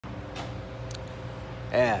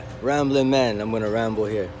Yeah, rambling man. I'm gonna ramble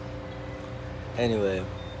here. Anyway,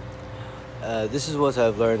 this is what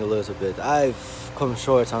I've learned a little bit. I've come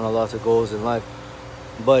short on a lot of goals in life,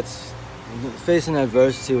 but facing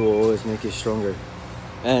adversity will always make you stronger.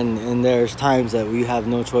 And there's times that we have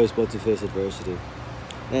no choice but to face adversity.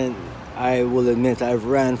 And I will admit I've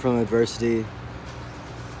ran from adversity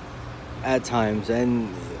at times,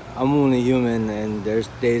 and I'm only human, and there's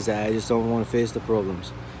days that I just don't want to face the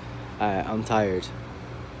problems. I'm tired.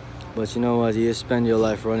 But you know what? You spend your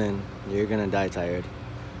life running, you're gonna die tired.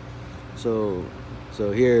 So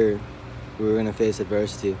here we're gonna face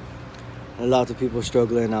adversity. A lot of people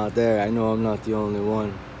struggling out there. I know I'm not the only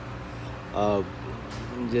one.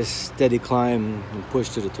 Just steady climb and push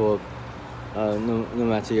to the top. No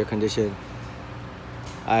matter your condition.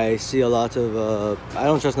 I see a lot of. I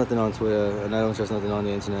don't trust nothing on Twitter, and I don't trust nothing on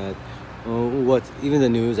the internet. Even the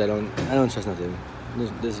news? I don't trust nothing.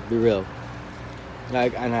 Just be real.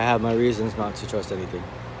 And I have my reasons not to trust anything.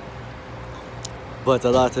 But a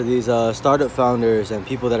lot of these startup founders and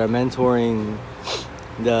people that are mentoring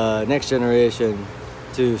the next generation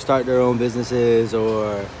to start their own businesses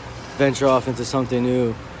or venture off into something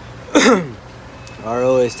new are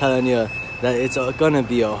always telling you that it's gonna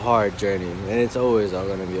be a hard journey, and it's always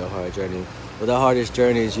gonna be a hard journey. But the hardest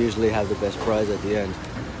journeys usually have the best prize at the end.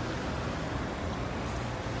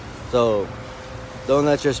 So don't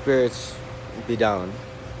let your spirits be down.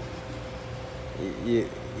 You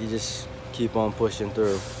just keep on pushing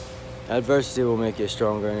through. Adversity will make you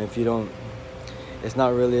stronger, and if you don't, it's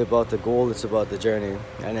not really about the goal, it's about the journey.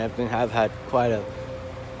 And I've had quite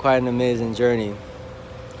an amazing journey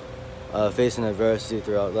facing adversity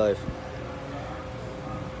throughout life,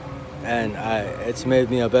 and it's made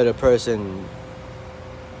me a better person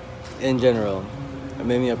in general. It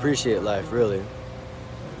made me appreciate life, really.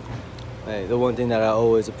 The one thing that I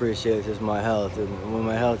always appreciate is my health, and when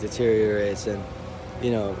my health deteriorates, and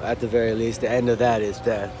at the very least, the end of that is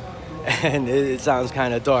death. And it sounds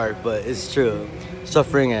kind of dark, but it's true.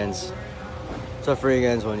 Suffering ends. Suffering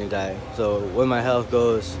ends when you die. So when my health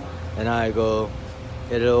goes and I go,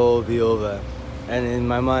 it'll all be over. And in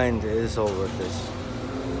my mind, it's all worth it.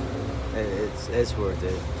 It's worth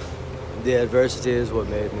it. The adversity is what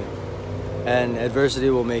made me, and adversity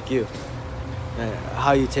will make you. And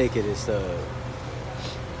how you take it is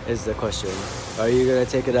the question. Are you gonna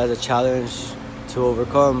take it as a challenge to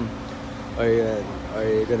overcome, or are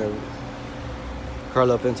you gonna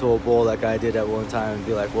curl up into a ball like I did at one time and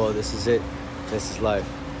be like, well, this is it, this is life?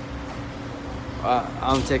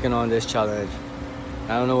 I'm taking on this challenge.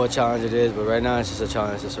 I don't know what challenge it is, but right now it's just a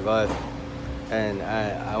challenge to survive. And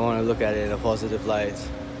I want to look at it in a positive light,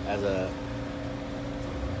 as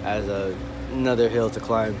another hill to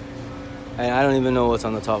climb. And I don't even know what's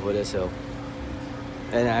on the top of this hill,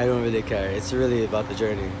 and I don't really care. It's really about the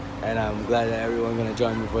journey, and I'm glad that everyone's gonna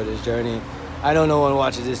join me for this journey. I don't know no one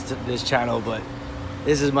watches this channel, but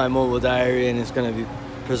this is my mobile diary, and it's gonna be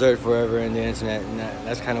preserved forever in the internet, and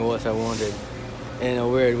that's kind of what I wanted. In a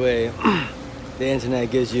weird way, the internet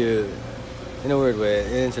gives you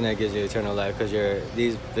eternal life, because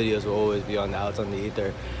these videos will always be out on the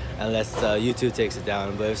ether, unless YouTube takes it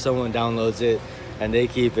down. But if someone downloads it and they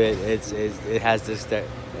keep it, it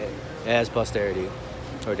has posterity,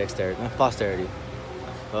 or dexterity, posterity.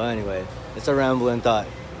 Well, anyway, it's a rambling thought.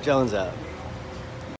 Jones out.